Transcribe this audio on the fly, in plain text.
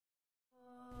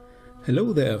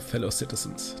Hello there, fellow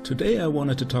citizens. Today I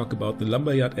wanted to talk about the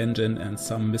Lumberyard Engine and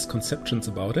some misconceptions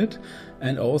about it,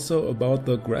 and also about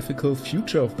the graphical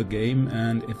future of the game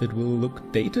and if it will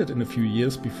look dated in a few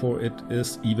years before it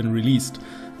is even released.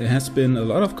 There has been a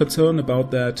lot of concern about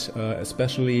that,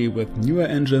 especially with newer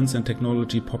engines and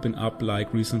technology popping up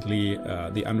like recently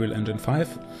the Unreal Engine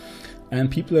 5. And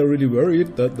people are really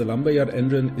worried that the Lumberyard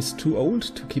engine is too old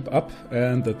to keep up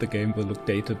and that the game will look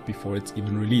dated before it's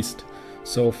even released.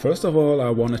 So first of all,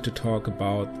 I wanted to talk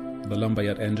about the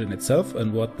Lumberyard engine itself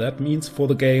and what that means for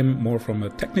the game, more from a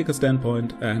technical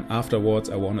standpoint, and afterwards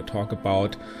I want to talk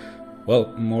about,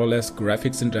 well, more or less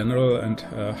graphics in general and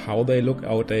how they look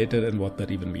outdated and what that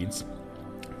even means.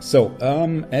 So,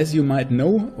 as you might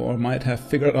know or might have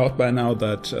figured out by now,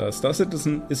 that Star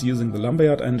Citizen is using the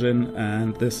Lumberyard engine,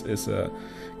 and this is a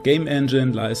game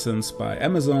engine licensed by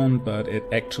Amazon, but it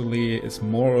actually is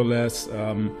more or less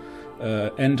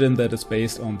engine that is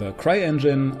based on the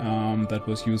CryEngine that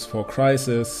was used for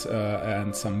Crysis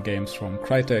and some games from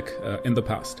Crytek in the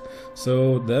past.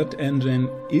 So that engine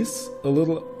is a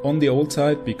little on the old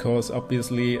side because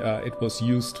obviously it was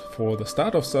used for the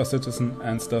start of Star Citizen,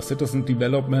 and Star Citizen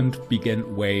development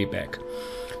began way back.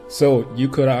 So you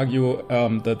could argue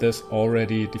that this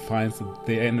already defines that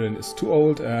the engine is too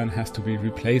old and has to be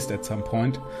replaced at some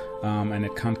point, and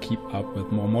it can't keep up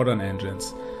with more modern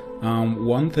engines.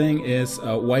 One thing is,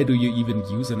 why do you even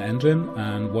use an engine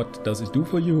and what does it do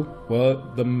for you? Well,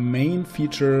 the main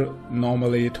feature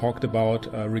normally talked about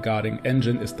regarding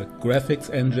engine is the graphics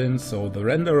engine, so the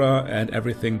renderer and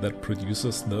everything that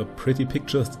produces the pretty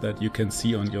pictures that you can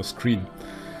see on your screen.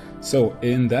 So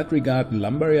in that regard,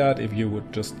 Lumberyard, if you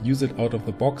would just use it out of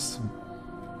the box,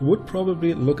 would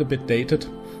probably look a bit dated.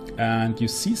 And you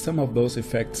see some of those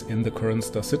effects in the current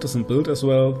Star Citizen build as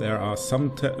well. There are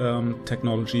some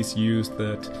technologies used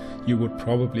that you would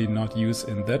probably not use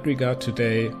in that regard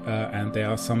today, and there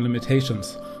are some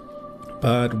limitations.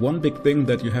 But one big thing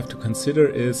that you have to consider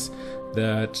is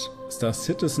that Star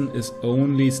Citizen is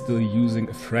only still using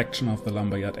a fraction of the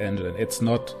Lumberyard engine. It's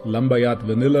not Lumberyard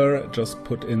vanilla, just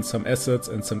put in some assets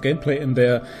and some gameplay in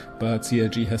there, but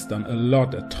CIG has done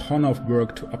a ton of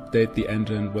work to update the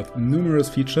engine with numerous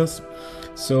features.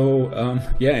 So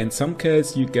yeah, in some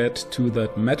case you get to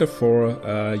that metaphor,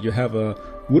 you have a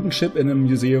wooden ship in a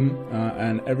museum,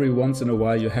 and every once in a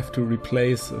while you have to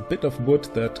replace a bit of wood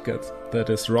that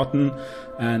is rotten,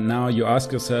 and now you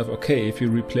ask yourself, okay, if you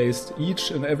replaced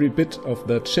each and every bit of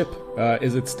that ship,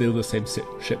 is it still the same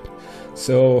ship?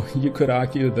 So you could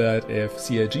argue that if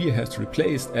CIG has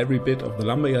replaced every bit of the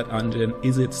Lumberyard engine,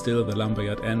 is it still the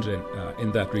Lumberyard engine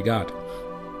in that regard?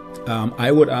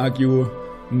 I would argue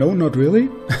no, not really.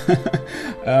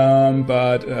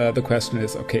 But the question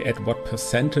is, okay, at what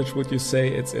percentage would you say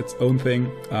it's its own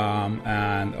thing?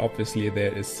 And obviously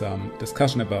there is some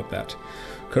discussion about that.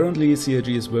 Currently CIG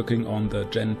is working on the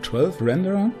Gen 12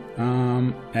 renderer,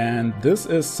 and this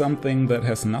is something that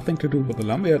has nothing to do with the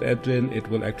Lumberyard engine. It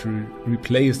will actually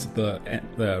replace the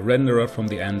renderer from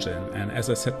the engine. And as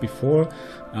I said before,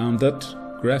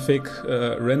 that graphic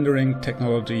rendering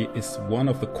technology is one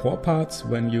of the core parts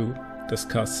when you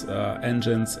discuss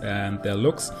engines and their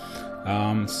looks.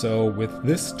 So with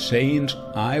this change,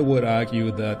 I would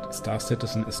argue that Star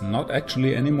Citizen is not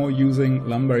actually anymore using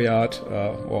Lumberyard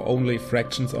or only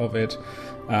fractions of it.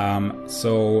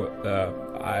 So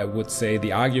I would say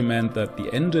the argument that the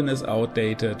engine is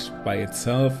outdated by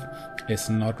itself is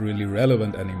not really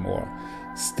relevant anymore.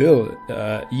 Still,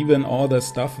 even all the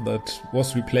stuff that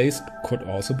was replaced could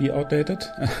also be outdated.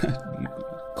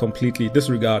 Completely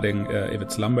disregarding if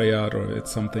it's Lumberyard or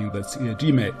it's something that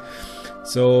CIG made.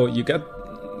 So you get,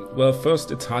 well,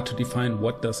 first it's hard to define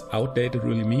what does outdated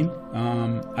really mean.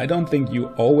 I don't think you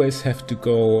always have to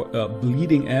go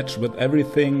bleeding edge with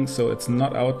everything, so it's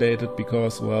not outdated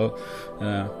because, well,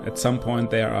 at some point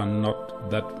there are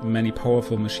not that many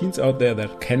powerful machines out there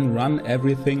that can run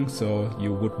everything, so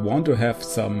you would want to have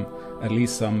at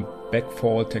least some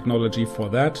backfall technology for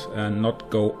that and not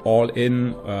go all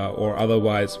in, or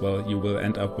otherwise, well, you will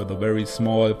end up with a very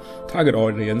small target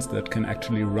audience that can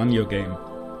actually run your game.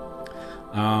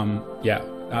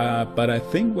 But I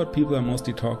think what people are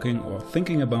mostly talking or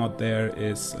thinking about there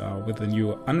is with the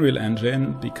new Unreal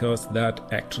Engine, because that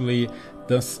actually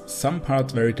does some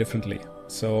parts very differently.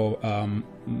 So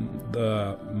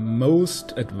the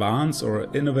most advanced or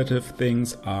innovative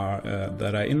things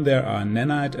that are in there are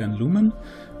Nanite and Lumen.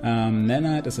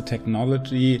 Nanite is a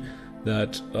technology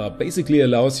that basically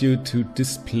allows you to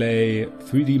display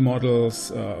 3D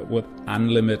models with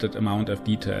unlimited amount of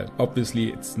detail.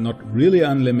 Obviously, it's not really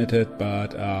unlimited,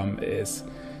 but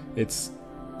it's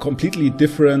completely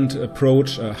different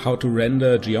approach how to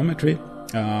render geometry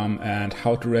and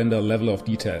how to render level of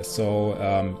detail.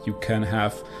 So you can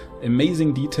have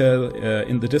amazing detail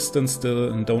in the distance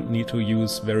still and don't need to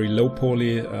use very low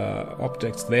poly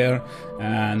objects there.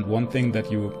 And one thing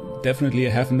that you definitely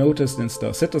have noticed in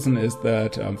Star Citizen is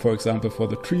that, for example, for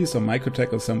the trees or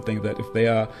Microtech or something, that if they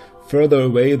are further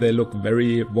away, they look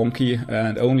very wonky,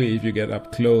 and only if you get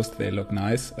up close, they look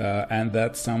nice. And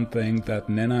that's something that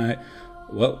Nanite,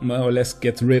 well, more or less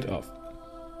gets rid of.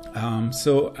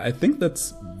 So I think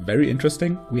that's very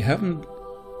interesting. We haven't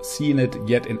seen it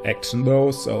yet in action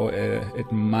though, so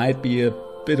it might be a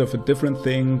bit of a different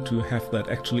thing to have that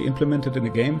actually implemented in the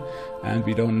game, and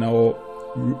we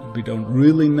don't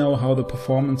really know how the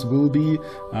performance will be.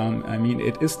 I mean,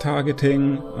 it is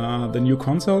targeting the new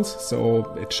consoles,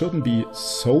 so it shouldn't be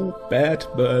so bad,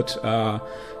 but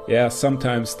yeah,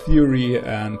 sometimes theory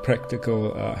and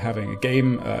practical having a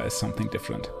game is something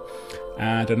different.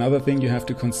 And another thing you have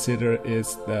to consider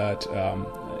is that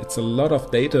it's a lot of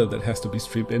data that has to be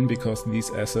streamed in, because these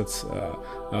assets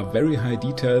are very high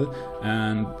detail,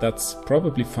 and that's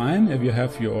probably fine if you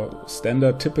have your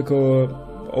standard typical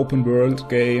open world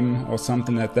game or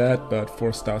something like that, but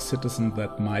for Star Citizen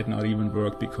that might not even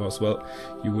work, because, well,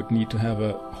 you would need to have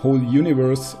a whole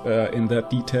universe in that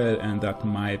detail, and that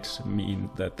might mean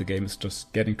that the game is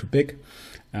just getting too big,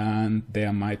 and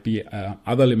there might be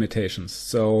other limitations.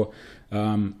 So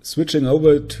switching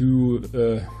over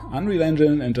to Unreal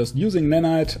Engine and just using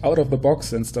Nanite out of the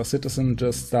box, and Star Citizen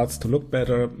just starts to look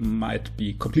better, might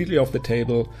be completely off the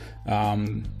table.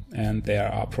 And there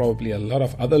are probably a lot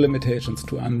of other limitations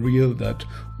to Unreal that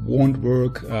won't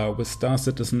work with Star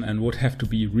Citizen and would have to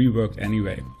be reworked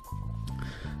anyway.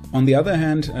 On the other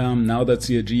hand, now that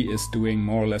CRG is doing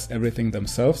more or less everything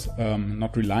themselves,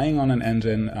 not relying on an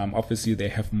engine, obviously they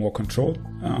have more control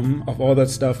of all that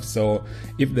stuff. So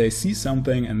if they see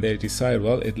something and they decide,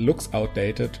 well, it looks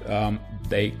outdated,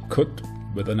 they could,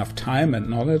 with enough time and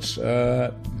knowledge,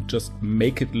 just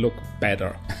make it look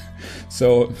better.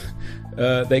 So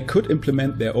they could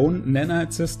implement their own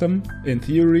Nanite system in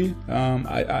theory.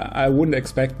 I wouldn't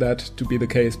expect that to be the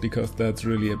case, because that's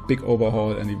really a big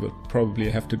overhaul, and you would probably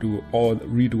have to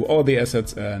redo all the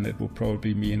assets, and it would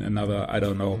probably mean another, I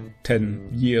don't know, 10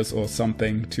 years or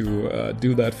something to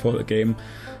do that for the game.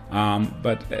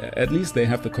 But at least they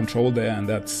have the control there, and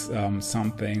that's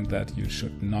something that you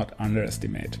should not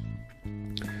underestimate.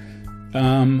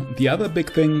 The other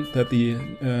big thing that the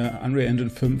Unreal Engine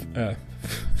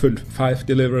 5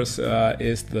 delivers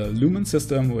is the Lumen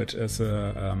system, which is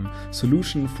a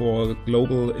solution for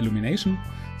global illumination.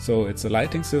 So it's a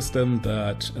lighting system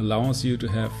that allows you to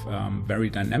have very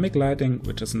dynamic lighting,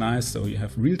 which is nice. So you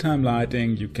have real-time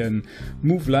lighting, you can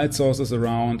move light sources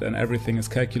around, and everything is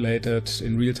calculated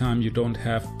in real time. You don't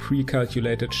have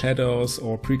pre-calculated shadows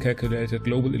or pre-calculated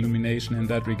global illumination in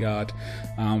that regard,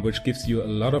 which gives you a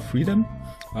lot of freedom.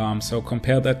 So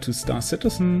compare that to Star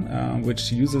Citizen,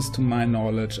 which uses, to my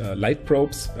knowledge, light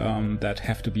probes that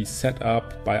have to be set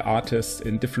up by artists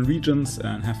in different regions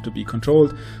and have to be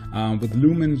controlled. With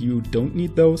Lumen, you don't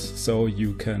need those, so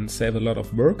you can save a lot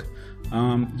of work.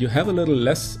 You have a little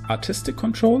less artistic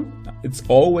control. It's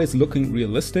always looking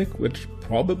realistic, which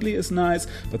probably is nice,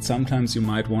 but sometimes you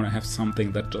might want to have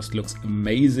something that just looks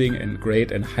amazing and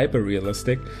great and hyper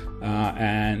realistic.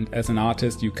 And as an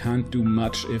artist, you can't do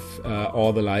much if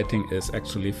all the lighting is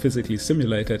actually physically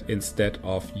simulated, instead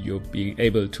of you being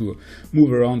able to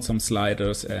move around some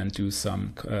sliders and do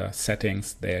some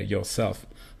settings there yourself.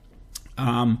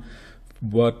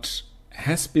 What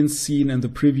has been seen in the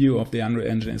preview of the Unreal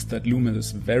Engine is that Lumen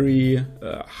is very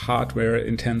hardware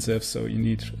intensive, so you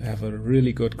need to have a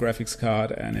really good graphics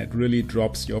card, and it really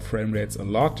drops your frame rates a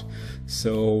lot.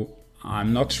 So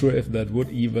I'm not sure if that would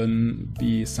even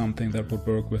be something that would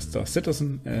work with Star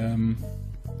Citizen.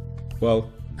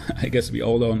 Well, I guess we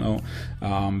all don't know,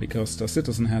 because Star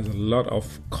Citizen has a lot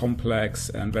of complex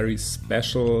and very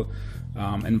special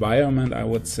environment, I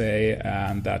would say,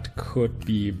 and that could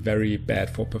be very bad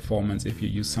for performance if you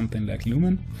use something like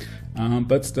Lumen.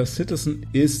 But Star Citizen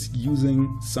is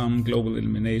using some global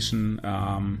illumination,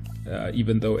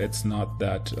 even though it's not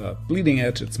that bleeding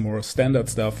edge, it's more standard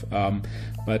stuff.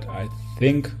 But I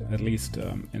think, at least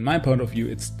in my point of view,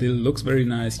 it still looks very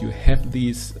nice. You have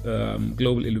these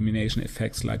global illumination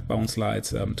effects like bounce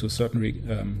lights to a certain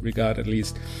regard at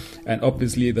least. And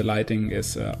obviously the lighting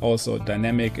is also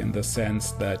dynamic in the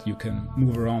sense that you can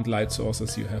move around light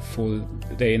sources. You have full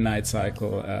day and night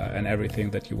cycle and everything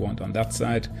that you want on that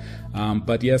side.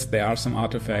 But yes, there are some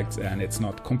artifacts, and it's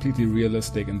not completely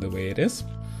realistic in the way it is.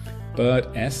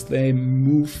 But as they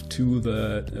move to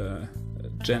the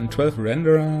Gen 12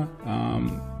 renderer,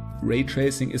 ray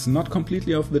tracing is not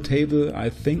completely off the table. I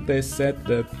think they said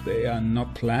that they are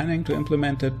not planning to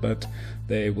implement it, but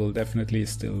they will definitely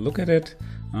still look at it.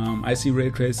 I see ray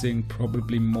tracing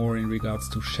probably more in regards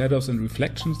to shadows and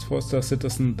reflections for Star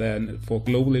Citizen than for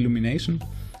global illumination.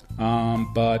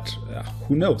 But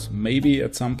who knows, maybe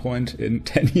at some point in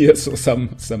 10 years or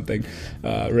something,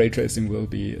 ray tracing will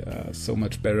be so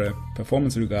much better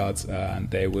performance regards,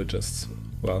 and they will just,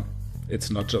 well, it's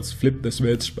not just flip the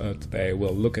switch, but they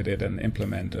will look at it and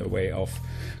implement a way of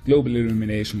global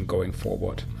illumination going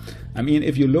forward. I mean,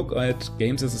 if you look at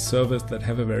games as a service that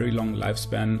have a very long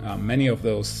lifespan, many of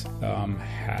those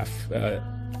have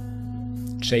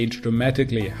changed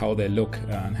dramatically how they look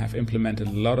and have implemented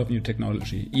a lot of new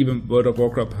technology. Even World of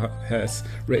Warcraft has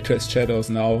ray traced shadows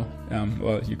now.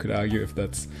 Well, you could argue if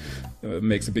that's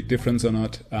makes a big difference or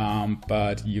not,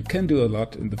 but you can do a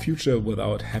lot in the future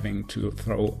without having to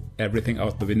throw everything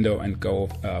out the window and go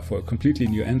for a completely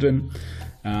new engine.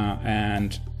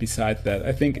 And besides that,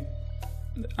 I think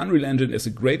Unreal Engine is a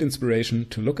great inspiration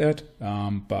to look at,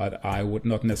 but I would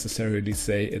not necessarily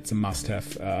say it's a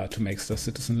must-have to make Star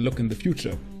Citizen look in the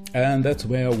future. And that's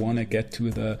where I want to get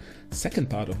to the second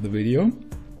part of the video.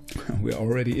 We're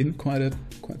already in quite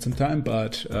some time,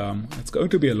 but it's going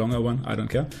to be a longer one, I don't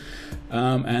care.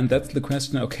 And that's the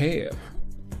question, okay,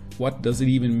 what does it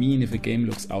even mean if a game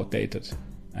looks outdated?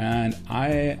 And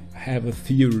I have a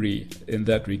theory in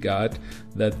that regard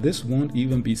that this won't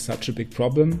even be such a big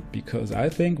problem, because I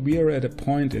think we are at a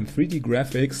point in 3D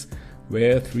graphics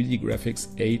where 3D graphics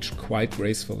age quite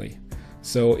gracefully.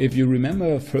 So if you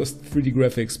remember first 3D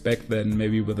graphics back then,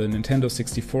 maybe with a Nintendo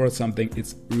 64 or something,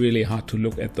 it's really hard to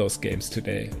look at those games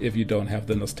today if you don't have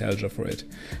the nostalgia for it.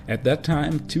 At that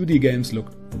time, 2D games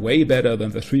looked way better than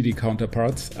the 3D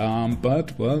counterparts,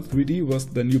 but well, 3D was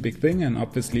the new big thing, and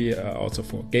obviously also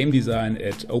for game design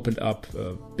it opened up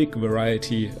a big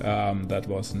variety that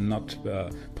was not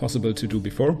possible to do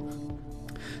before.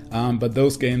 But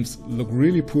those games look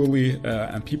really poorly,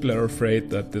 and people are afraid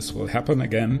that this will happen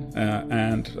again,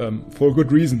 and for a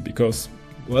good reason, because,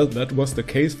 well, that was the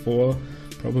case for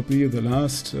probably the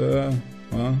last,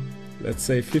 well, let's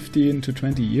say 15 to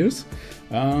 20 years,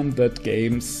 that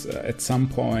games at some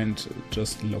point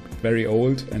just looked very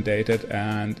old and dated,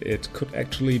 and it could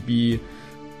actually be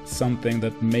something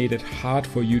that made it hard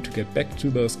for you to get back to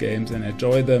those games and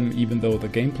enjoy them, even though the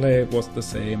gameplay was the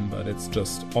same, but it's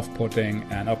just off-putting,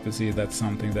 and obviously that's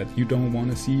something that you don't want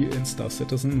to see in Star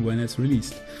Citizen when it's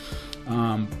released.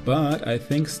 But I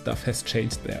think stuff has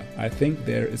changed there. I think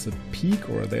there is a peak,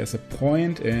 or there's a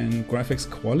point in graphics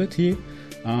quality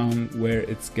where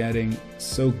it's getting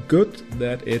so good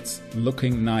that it's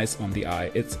looking nice on the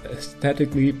eye. It's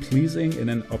aesthetically pleasing in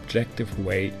an objective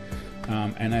way.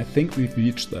 And I think we've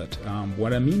reached that.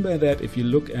 What I mean by that, if you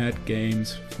look at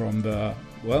games from the,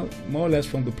 well, more or less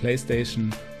from the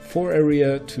PlayStation 4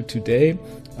 area to today,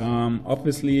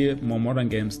 obviously more modern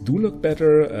games do look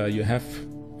better. You have,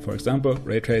 for example,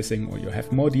 ray tracing, or you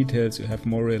have more details, you have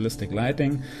more realistic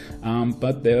lighting,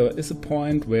 but there is a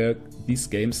point where these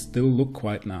games still look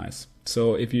quite nice.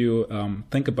 So if you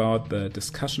think about the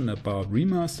discussion about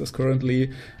remasters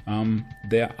currently,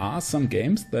 there are some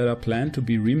games that are planned to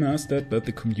be remastered, but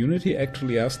the community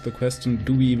actually asked the question,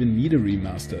 do we even need a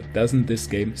remaster? Doesn't this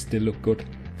game still look good?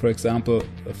 For example,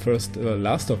 the first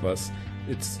Last of Us,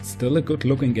 it's still a good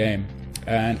looking game.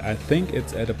 And I think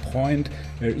it's at a point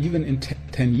where even in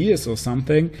 10 years or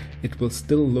something, it will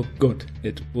still look good.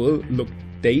 It will look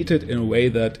dated in a way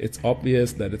that it's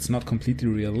obvious that it's not completely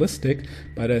realistic,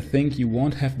 but I think you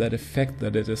won't have that effect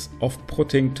that it is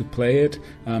off-putting to play it,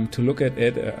 to look at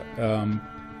it,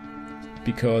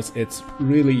 because it's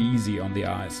really easy on the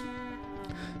eyes.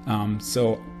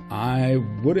 So I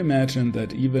would imagine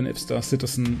that even if Star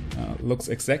Citizen looks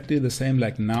exactly the same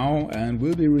like now and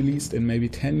will be released in maybe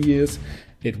 10 years,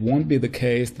 it won't be the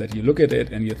case that you look at it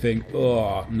and you think,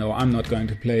 oh no, I'm not going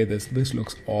to play this, this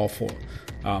looks awful.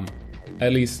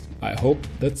 At least I hope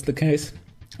that's the case.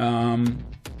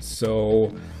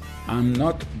 So I'm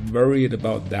not worried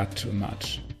about that too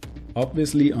much.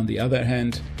 Obviously, on the other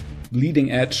hand,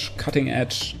 leading edge, cutting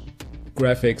edge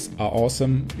graphics are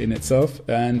awesome in itself,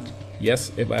 and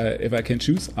yes, if I can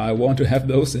choose, I want to have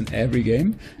those in every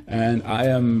game, and I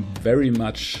am very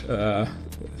much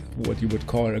what you would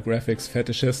call a graphics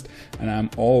fetishist, and I'm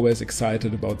always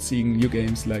excited about seeing new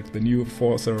games like the new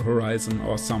Forza Horizon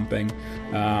or something,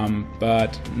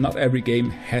 but not every game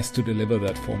has to deliver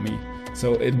that for me.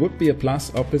 So it would be a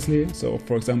plus, obviously. So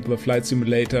for example, the Flight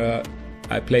Simulator,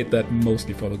 I played that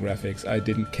mostly for the graphics. I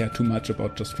didn't care too much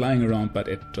about just flying around, but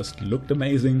it just looked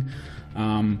amazing.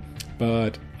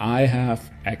 But I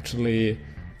have actually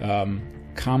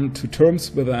come to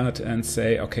terms with that and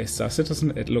say, okay, Star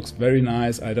Citizen, it looks very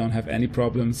nice. I don't have any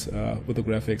problems with the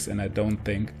graphics, and I don't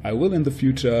think I will in the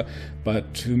future.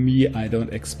 But to me, I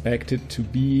don't expect it to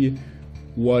be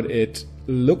what it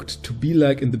looked to be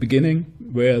like in the beginning,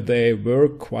 where they were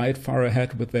quite far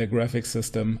ahead with their graphics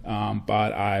system.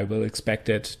 But I will expect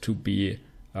it to be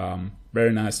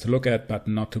very nice to look at, but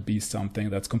not to be something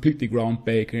that's completely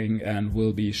groundbreaking and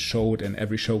will be showed in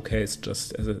every showcase,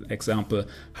 just as an example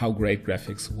how great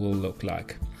graphics will look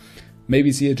like.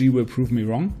 Maybe CRG will prove me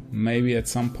wrong. Maybe at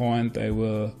some point they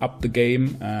will up the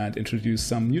game and introduce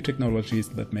some new technologies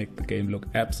that make the game look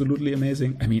absolutely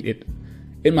amazing. I mean,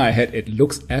 in my head it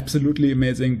looks absolutely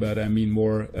amazing, but I mean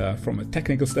more from a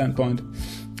technical standpoint.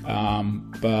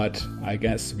 But I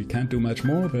guess we can't do much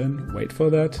more than wait for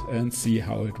that and see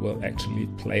how it will actually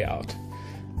play out.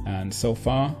 And so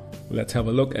far, let's have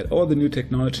a look at all the new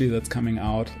technology that's coming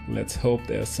out. Let's hope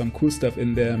there's some cool stuff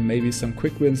in there, maybe some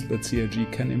quick wins that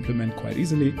CRG can implement quite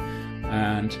easily,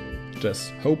 and just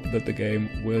hope that the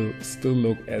game will still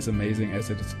look as amazing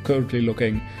as it is currently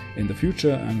looking in the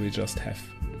future, and we just have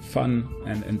fun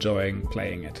and enjoying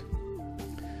playing it.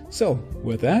 So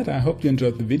with that, I hope you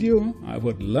enjoyed the video. I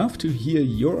would love to hear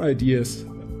your ideas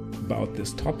about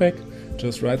this topic.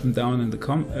 Just write them down in the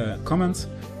comments.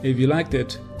 If you liked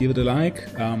it, give it a like.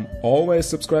 Always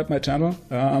subscribe my channel.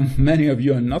 Many of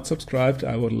you are not subscribed.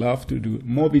 I would love to do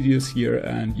more videos here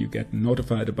and you get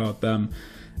notified about them.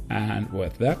 And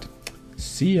with that,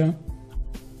 see ya.